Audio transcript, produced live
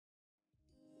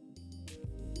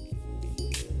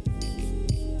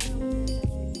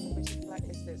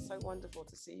so wonderful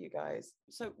to see you guys.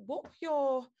 So what were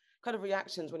your kind of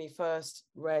reactions when you first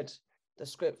read the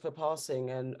script for Passing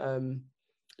and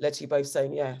led to you both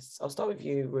saying yes? I'll start with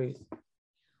you, Ruth.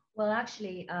 Well,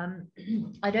 actually,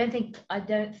 I don't think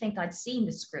I'd seen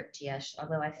the script yet,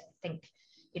 although I think,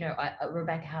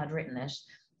 Rebecca had written it.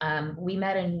 We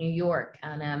met in New York,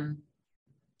 and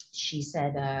she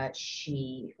said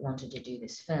she wanted to do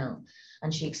this film,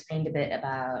 and she explained a bit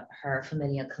about her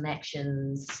familial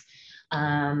connections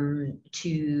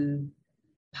to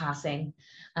Passing,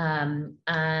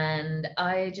 and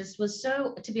I just was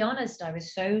so, to be honest, I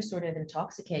was so sort of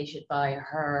intoxicated by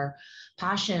her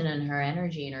passion and her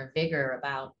energy and her vigor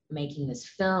about making this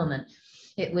film, and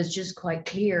it was just quite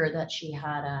clear that she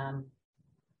had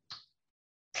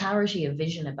clarity of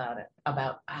vision about it,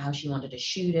 about how she wanted to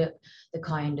shoot it, the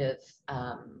kind of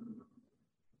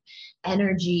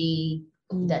energy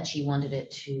that she wanted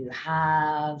it to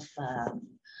have,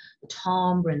 the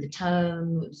timbre and the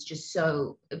tone. It was just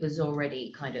so, it was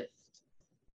already kind of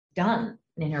done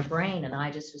in her brain, and I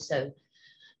just was so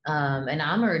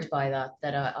enamored by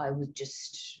that I would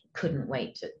just couldn't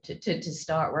wait to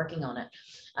start working on it.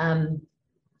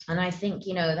 And I think,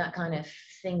 that kind of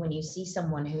thing, when you see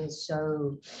someone who is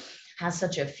has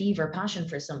such a fever passion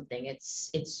for something,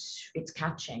 it's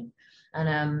catching.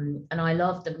 And I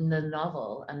loved the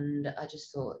novel, and I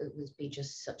just thought it would be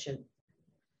just such a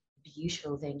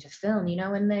beautiful thing to film,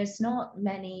 and there's not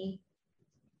many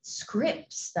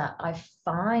scripts that I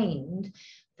find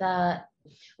that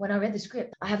when I read the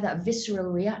script, I have that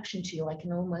visceral reaction to. I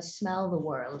can almost smell the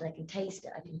world, I can taste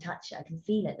it, I can touch it, I can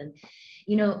feel it,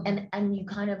 and and you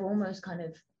kind of almost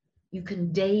you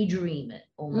can daydream it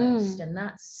almost, and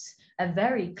that's a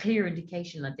very clear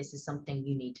indication that this is something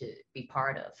you need to be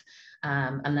part of,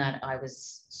 and that I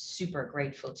was super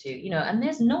grateful to, and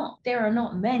there are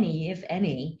not many, if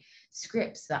any,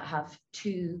 scripts that have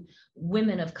two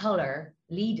women of color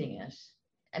leading it.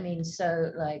 I mean,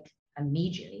 so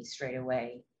immediately, straight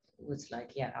away, was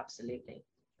like, yeah, absolutely.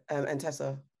 And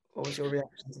Tessa, what was your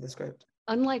reaction to the script?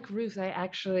 Unlike Ruth, I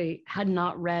actually had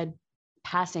not read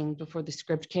Passing before the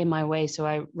script came my way. So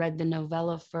I read the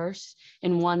novella first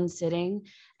in one sitting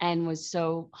and was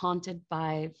so haunted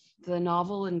by the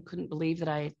novel and couldn't believe that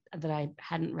I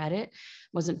hadn't read it,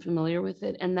 wasn't familiar with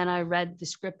it. And then I read the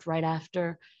script right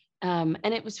after. And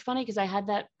it was funny because I had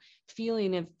that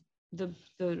feeling of the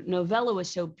novella was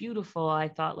so beautiful. I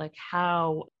thought, like,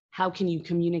 how can you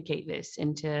communicate this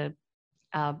into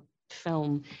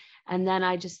film? And then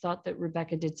I just thought that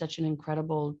Rebecca did such an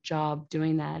incredible job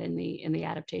doing that in the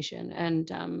adaptation. And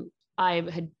I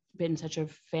had been such a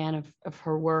fan of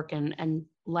her work, and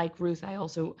like Ruth, I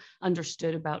also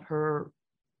understood about her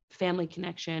family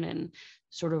connection and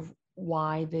sort of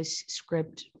why this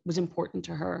script was important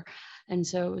to her. And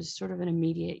so it was sort of an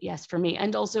immediate yes for me.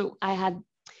 And also I had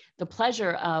the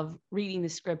pleasure of reading the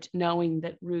script knowing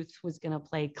that Ruth was going to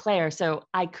play Claire. So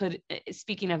I could,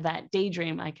 speaking of that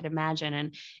daydream, I could imagine.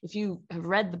 And if you have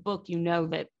read the book, you know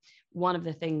that one of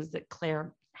the things that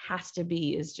Claire has to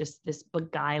be is just this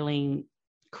beguiling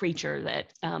creature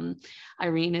that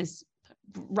Irene is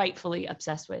rightfully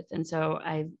obsessed with. And so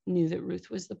I knew that Ruth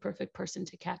was the perfect person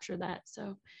to capture that.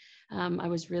 So I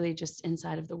was really just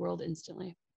inside of the world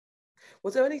instantly.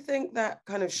 Was there anything that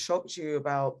kind of shocked you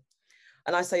about,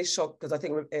 and I say shocked because I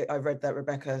think I read that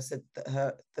Rebecca said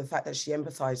that the fact that she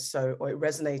empathized or it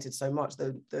resonated so much,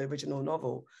 the original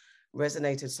novel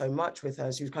resonated so much with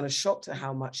her. She was kind of shocked at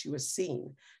how much she was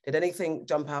seen. Did anything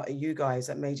jump out at you guys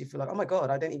that made you feel like, oh my God,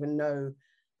 I don't even know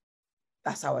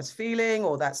that's how I was feeling,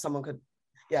 or that someone could,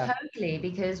 yeah. Totally,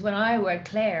 because when I read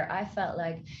Claire, I felt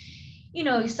like,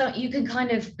 so you can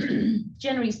kind of,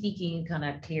 generally speaking, you kind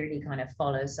of clearly kind of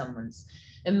follow someone's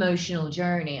emotional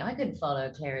journey. I couldn't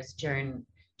follow Claire's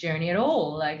journey at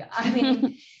all. Like, I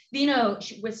mean,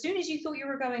 as soon as you thought you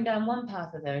were going down one path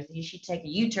with her, you should take a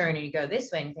U-turn and you go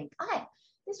this way and you think,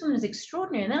 this one is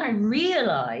extraordinary. And then I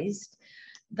realized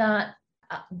that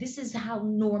this is how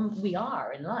normal we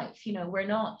are in life. We're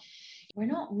not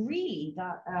really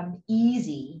that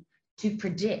easy to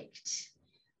predict.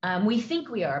 We think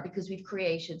we are because we've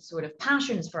created sort of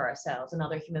patterns for ourselves and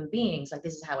other human beings. Like,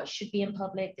 this is how I should be in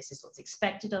public. This is what's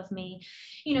expected of me.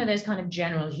 There's kind of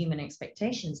general human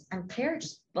expectations. And Claire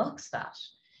just bucks that,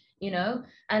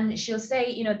 and she'll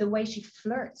say, the way she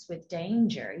flirts with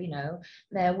danger,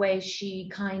 the way she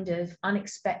kind of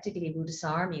unexpectedly will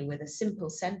disarm you with a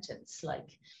simple sentence,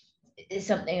 like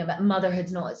something about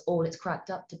motherhood's not all it's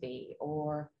cracked up to be,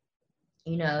 or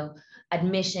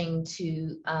admitting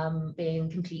to being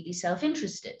completely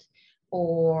self-interested,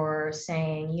 or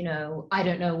saying, you know, I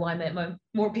don't know why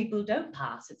more people don't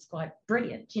pass. It's quite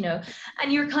brilliant, you know.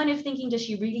 And you're kind of thinking, does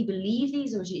she really believe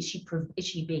these, or is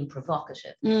she being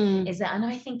provocative? Is that? And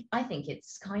I think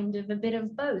it's kind of a bit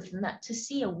of both. And that to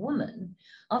see a woman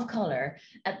of color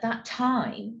at that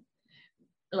time,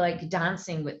 like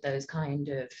dancing with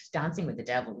the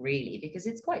devil, really, because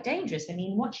it's quite dangerous. I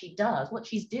mean, what she does, what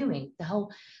she's doing, the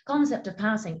whole concept of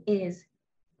passing is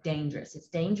dangerous. It's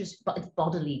dangerous, but it's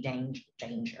bodily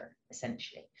danger,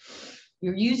 essentially.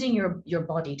 You're using your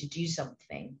body to do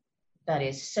something that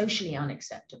is socially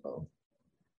unacceptable,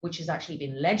 which has actually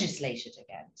been legislated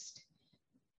against,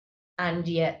 and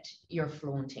yet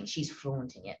she's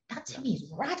flaunting it. That to me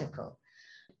is radical.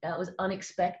 That was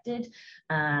unexpected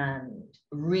and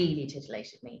really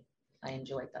titillated me. I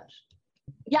enjoyed that.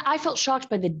 Yeah, I felt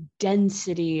shocked by the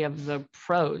density of the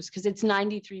prose, because it's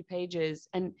 93 pages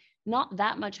and not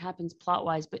that much happens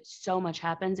plot-wise, but so much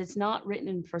happens. It's not written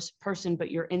in first person, but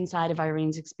you're inside of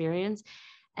Irene's experience.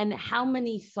 And how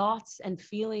many thoughts and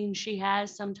feelings she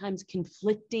has, sometimes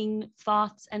conflicting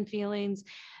thoughts and feelings.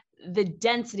 The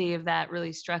density of that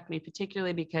really struck me,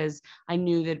 particularly because I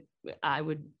knew that I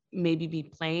would maybe be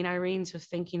playing Irene. So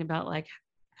thinking about like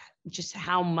just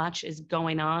how much is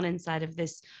going on inside of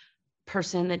this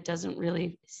person that doesn't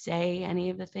really say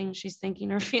any of the things she's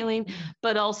thinking or feeling,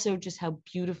 but also just how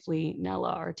beautifully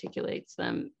Nella articulates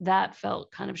them. That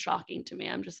felt kind of shocking to me.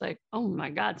 I'm just like, oh my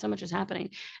God, so much is happening.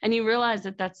 And you realize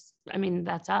that that's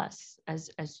us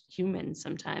as humans.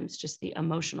 Sometimes just the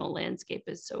emotional landscape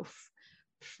is so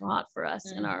fraught for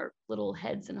us in our little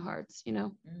heads and hearts, you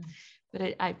know.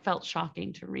 But I felt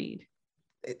shocking to read.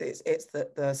 It's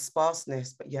the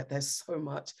sparseness, but yet there's so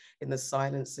much in the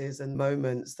silences and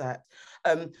moments that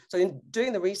so in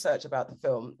doing the research about the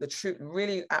film, the true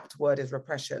really apt word is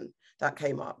repression. That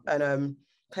came up. And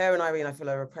Claire and Irene, I feel,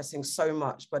 are repressing so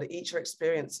much, but each are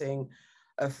experiencing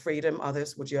a freedom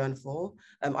others would yearn for.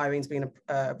 Irene's being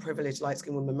a privileged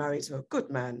light-skinned woman married to a good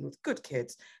man with good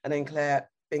kids, and then Claire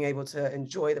being able to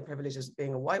enjoy the privileges of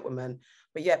being a white woman,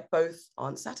 but yet both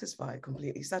aren't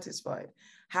completely satisfied.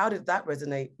 How did that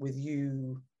resonate with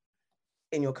you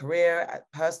in your career,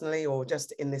 personally, or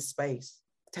just in this space?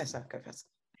 Tessa, go first.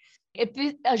 If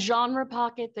a genre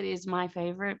pocket that is my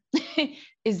favorite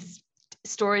is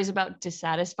stories about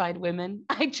dissatisfied women.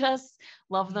 I just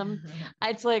love them.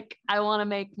 It's like, I want to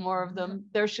make more of them.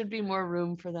 There should be more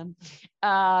room for them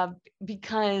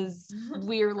because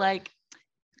we're like,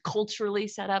 culturally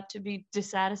set up to be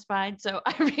dissatisfied. So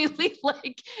I really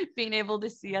like being able to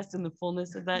see us in the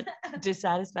fullness of that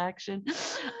dissatisfaction.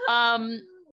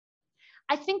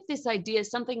 I think this idea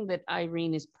is something that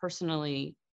Irene is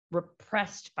personally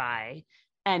repressed by,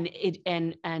 and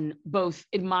both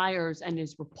admires and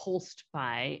is repulsed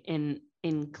by in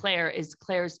Claire, is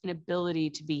Claire's inability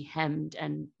to be hemmed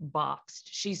and boxed.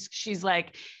 She's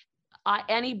like,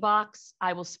 any box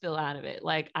I will spill out of it.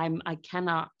 Like I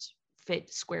cannot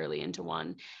fit squarely into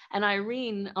one. And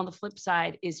Irene, on the flip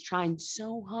side, is trying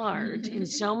so hard in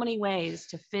so many ways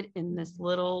to fit in this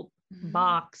little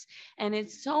box, and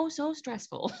it's so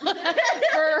stressful for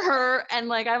her. And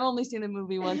like, I've only seen the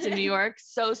movie once in New York.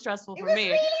 So stressful for me.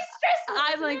 Really stressful.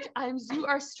 I'm like, you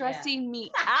are stressing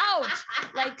me out.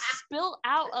 Like, spill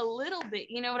out a little bit,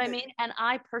 you know what I mean? And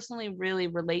I personally really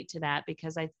relate to that,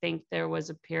 because I think there was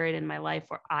a period in my life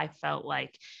where I felt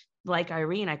like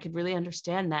Irene, I could really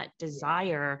understand that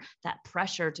desire, that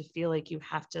pressure to feel like you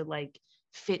have to like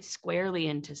fit squarely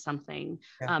into something,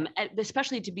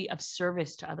 especially to be of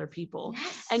service to other people.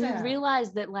 Yes, and you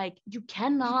realize that like you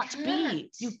cannot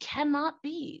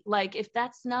be like, if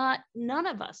that's not, none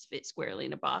of us fit squarely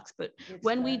in a box, but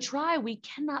when we try, we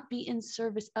cannot be in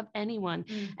service of anyone.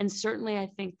 And certainly I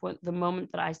think the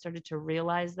moment that I started to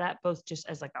realize that, both just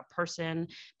as like a person,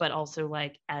 but also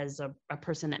like as a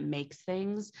person that makes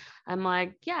things, I'm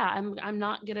like, yeah, I'm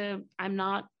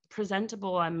not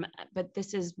presentable, but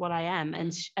this is what I am.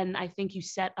 And I think you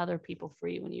set other people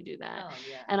free when you do that.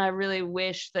 And I really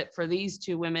wish that for these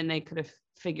two women, they could have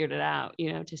figured it out,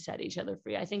 you know, to set each other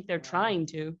free. I think they're trying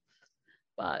to,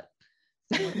 but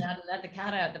let the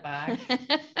cat out the bag.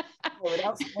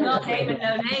 Not naming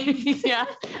no names. Yeah,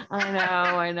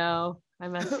 I know. I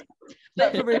must.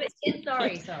 But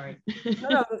sorry.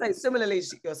 No, similarly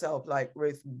yourself, like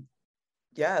Ruth.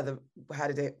 Yeah, how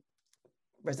did it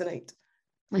resonate?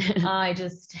 I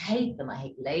just hate them. I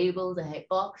hate labels. I hate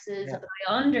boxes. But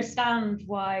I understand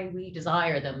why we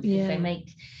desire them, because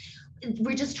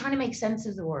we're just trying to make sense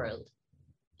of the world,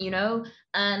 you know?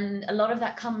 And a lot of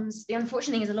that the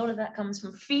unfortunate thing is a lot of that comes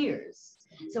from fears.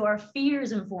 So our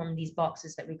fears inform these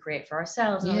boxes that we create for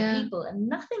ourselves and other people, and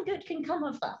nothing good can come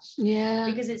of that. Yeah.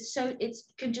 Because it's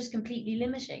just completely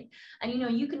limiting. And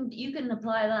you can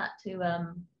apply that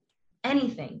to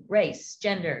anything, race,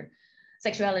 gender,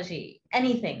 sexuality,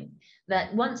 anything,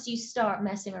 that once you start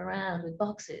messing around with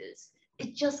boxes,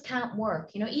 it just can't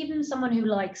work. Even someone who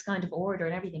likes kind of order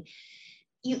and everything,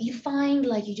 you find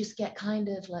like you just get kind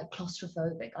of like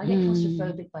claustrophobic. I get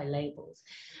claustrophobic by labels.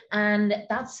 And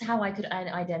that's how I could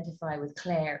identify with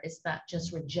Claire, is that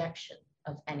just rejection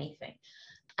of anything.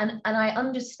 And I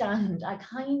understand, I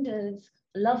kind of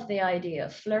love the idea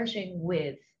of flirting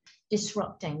with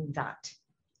disrupting that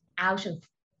out of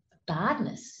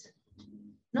badness.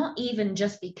 Not even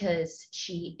just because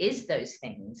she is those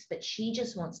things, but she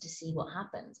just wants to see what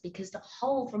happens. Because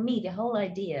for me, the whole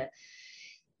idea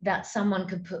that someone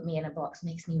could put me in a box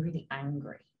makes me really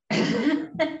angry.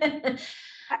 And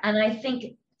I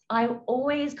think I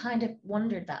always kind of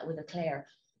wondered that with Claire,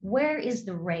 where is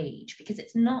the rage? Because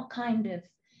it's not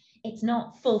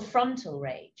full frontal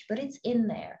rage, but it's in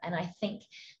there. And I think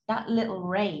that little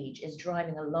rage is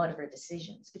driving a lot of her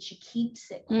decisions, but she keeps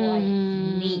it quite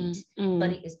neat,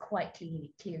 but it is quite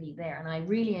clearly there. And I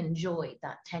really enjoyed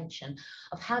that tension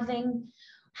of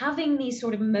having these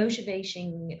sort of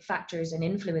motivating factors and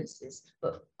influences,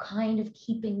 but kind of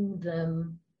keeping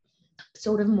them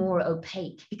sort of more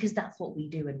opaque, because that's what we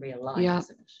do in real life,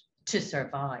 isn't it? To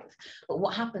survive. But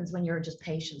what happens when just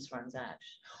patience runs out?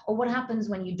 Or what happens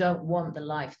when you don't want the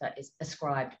life that is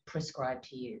prescribed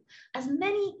to you? As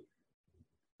many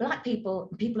Black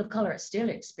people of color are still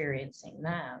experiencing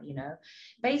now,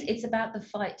 It's about the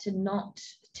fight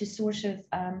to sort of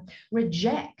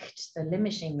reject the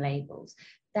limiting labels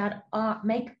that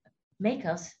make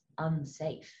us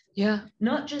unsafe. Yeah.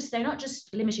 They're not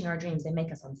just limiting our dreams, they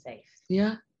make us unsafe.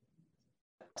 Yeah.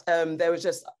 There was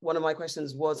just, one of my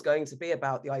questions was going to be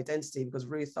about the identity, because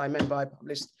Ruth, I remember I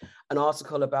published an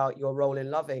article about your role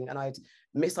in Loving, and I'd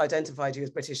misidentified you as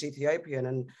British Ethiopian,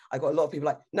 and I got a lot of people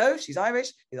like, no, she's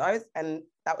Irish, and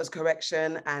that was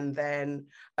correction. And then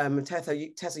Tessa,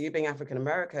 you being African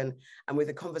American, and with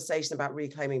a conversation about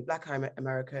reclaiming Black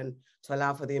American to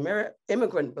allow for the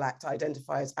immigrant Black to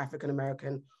identify as African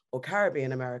American or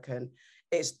Caribbean American,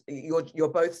 you're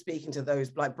both speaking to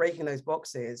those, like breaking those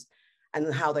boxes,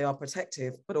 and how they are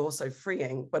protective, but also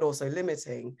freeing, but also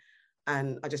limiting.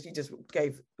 And you just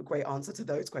gave a great answer to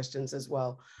those questions as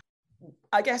well.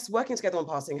 I guess working together on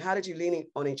Passing, how did you lean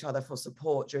on each other for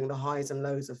support during the highs and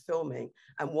lows of filming?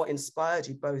 And what inspired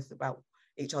you both about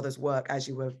each other's work as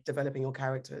you were developing your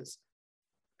characters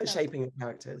and shaping your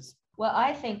characters? Well,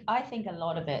 I think a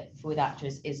lot of it with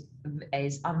actors is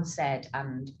unsaid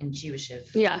and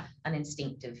intuitive, and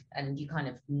instinctive, and you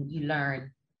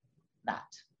learn that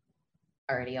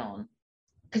early on,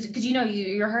 because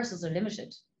your rehearsals are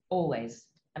limited always.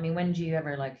 I mean, when do you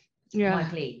ever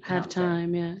Mike Lee have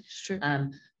time? Yeah, it's true.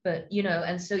 But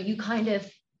and so you kind of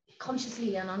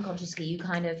consciously and unconsciously you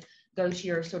kind of go to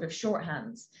your sort of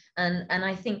shorthands, and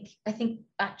I think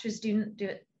actors do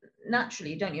it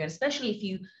naturally, don't you? And especially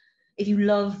if you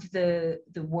love the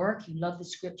work, you love the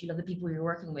script, you love the people you're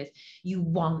working with, you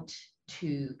want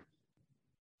to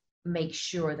make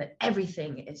sure that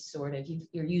everything is sort of,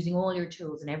 you're using all your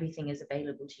tools and everything is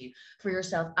available to you for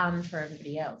yourself and for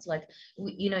everybody else.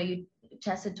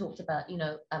 Tessa talked about,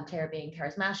 Claire being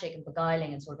charismatic and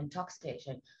beguiling and sort of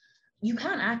intoxicating. You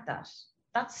can't act that.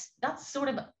 That's sort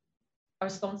of a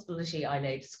responsibility I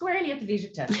laid squarely at the feet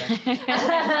of Tessa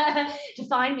to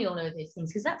find me all of those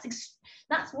things, because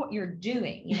that's what you're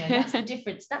doing. That's the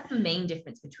difference. That's the main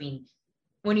difference between,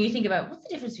 when you think about what's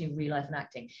the difference between real life and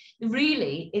acting,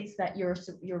 really, it's that you're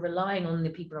relying on the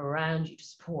people around you to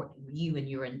support you in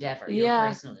your endeavor, your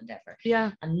personal endeavor.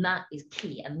 Yeah. And that is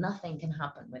key, and nothing can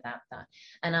happen without that.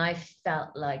 And I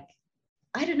felt like,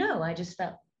 I don't know, I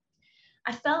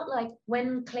felt like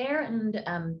when Claire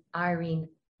and Irene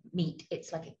meet,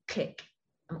 it's like a click.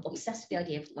 I'm obsessed with the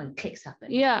idea of when clicks happen.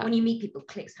 Yeah. When you meet people,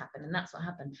 clicks happen, and that's what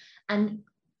happened. And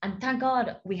thank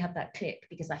God we had that click,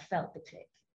 because I felt the click.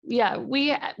 Yeah,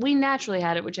 we naturally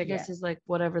had it, which I guess is like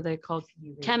whatever they call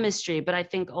chemistry. But I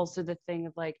think also the thing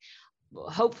of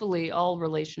hopefully all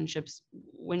relationships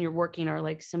when you're working are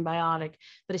symbiotic,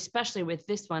 but especially with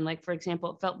this one, for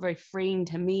example, it felt very freeing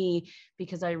to me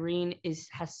because Irene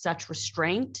has such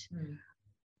restraint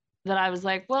that I was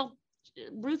like, well,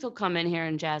 Ruth will come in here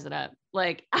and jazz it up.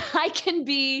 My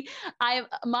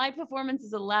performance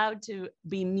is allowed to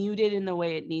be muted in the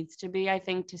way it needs to be, I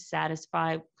think, to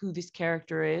satisfy who this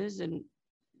character is and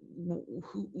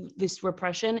this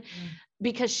repression,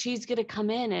 because she's going to come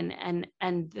in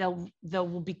and there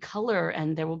will be color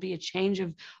and there will be a change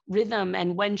of rhythm.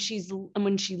 And when she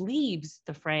leaves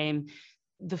the frame,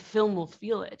 the film will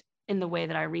feel it in the way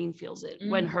that Irene feels it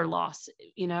when her loss,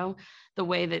 you know, the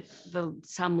way that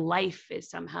some life is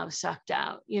somehow sucked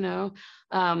out, you know.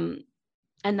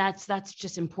 And that's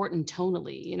just important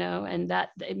tonally, you know, and that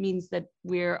it means that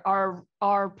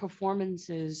our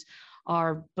performances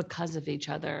are because of each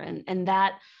other. And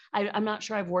that I'm not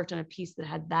sure I've worked on a piece that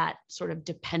had that sort of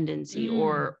dependency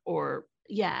or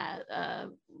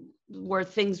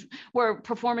where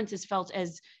performances felt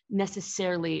as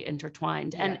necessarily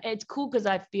intertwined. And it's cool because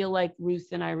I feel like Ruth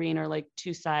and Irene are like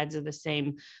two sides of the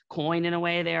same coin in a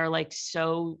way. They are like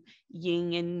so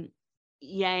yin and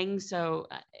yang. So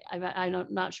I'm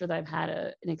not sure that I've had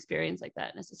an experience like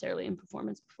that necessarily in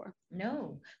performance before.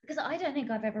 No, because I don't think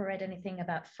I've ever read anything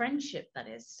about friendship that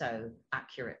is so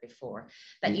accurate before.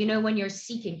 That, you know, when you're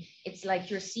seeking, it's like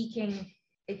you're seeking,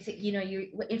 it's, you know, you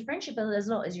in friendship as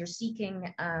a lot as you're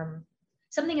seeking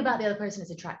something about the other person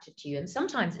is attracted to you, and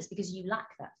sometimes it's because you lack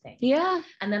that thing. Yeah.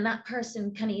 And then that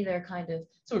person can either kind of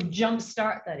sort of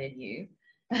jumpstart that in you,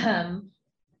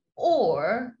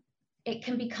 or it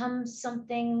can become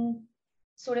something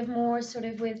sort of more sort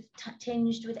of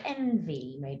tinged with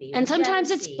envy, maybe. And sometimes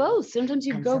jealousy. It's both. Sometimes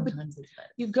you go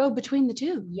between the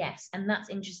two. Yes, and that's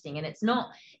interesting. And it's not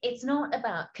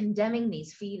about condemning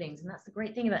these feelings. And that's the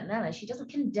great thing about Nella. She doesn't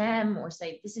condemn or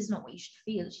say this is not what you should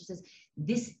feel. She says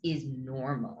this is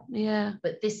normal. Yeah.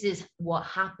 But this is what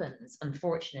happens,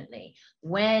 unfortunately,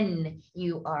 when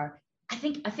you are. I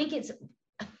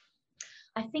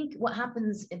think what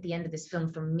happens at the end of this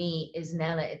film for me is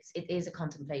Nella, it is a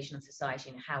contemplation of society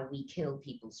and how we kill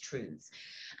people's truths,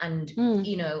 and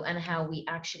you know, and how we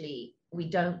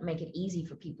don't make it easy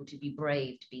for people to be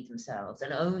brave, to be themselves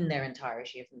and own their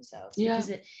entirety of themselves.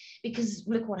 Because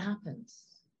look what happens.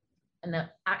 And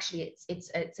that actually it's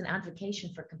an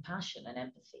advocacy for compassion and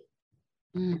empathy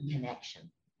and connection.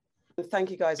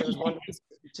 Thank you guys. It was wonderful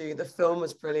to you. The film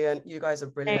was brilliant. You guys are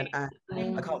brilliant, and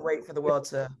I can't wait for the world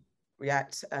to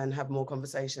react and have more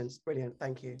conversations. Brilliant.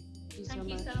 Thank you. Thank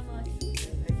you so much.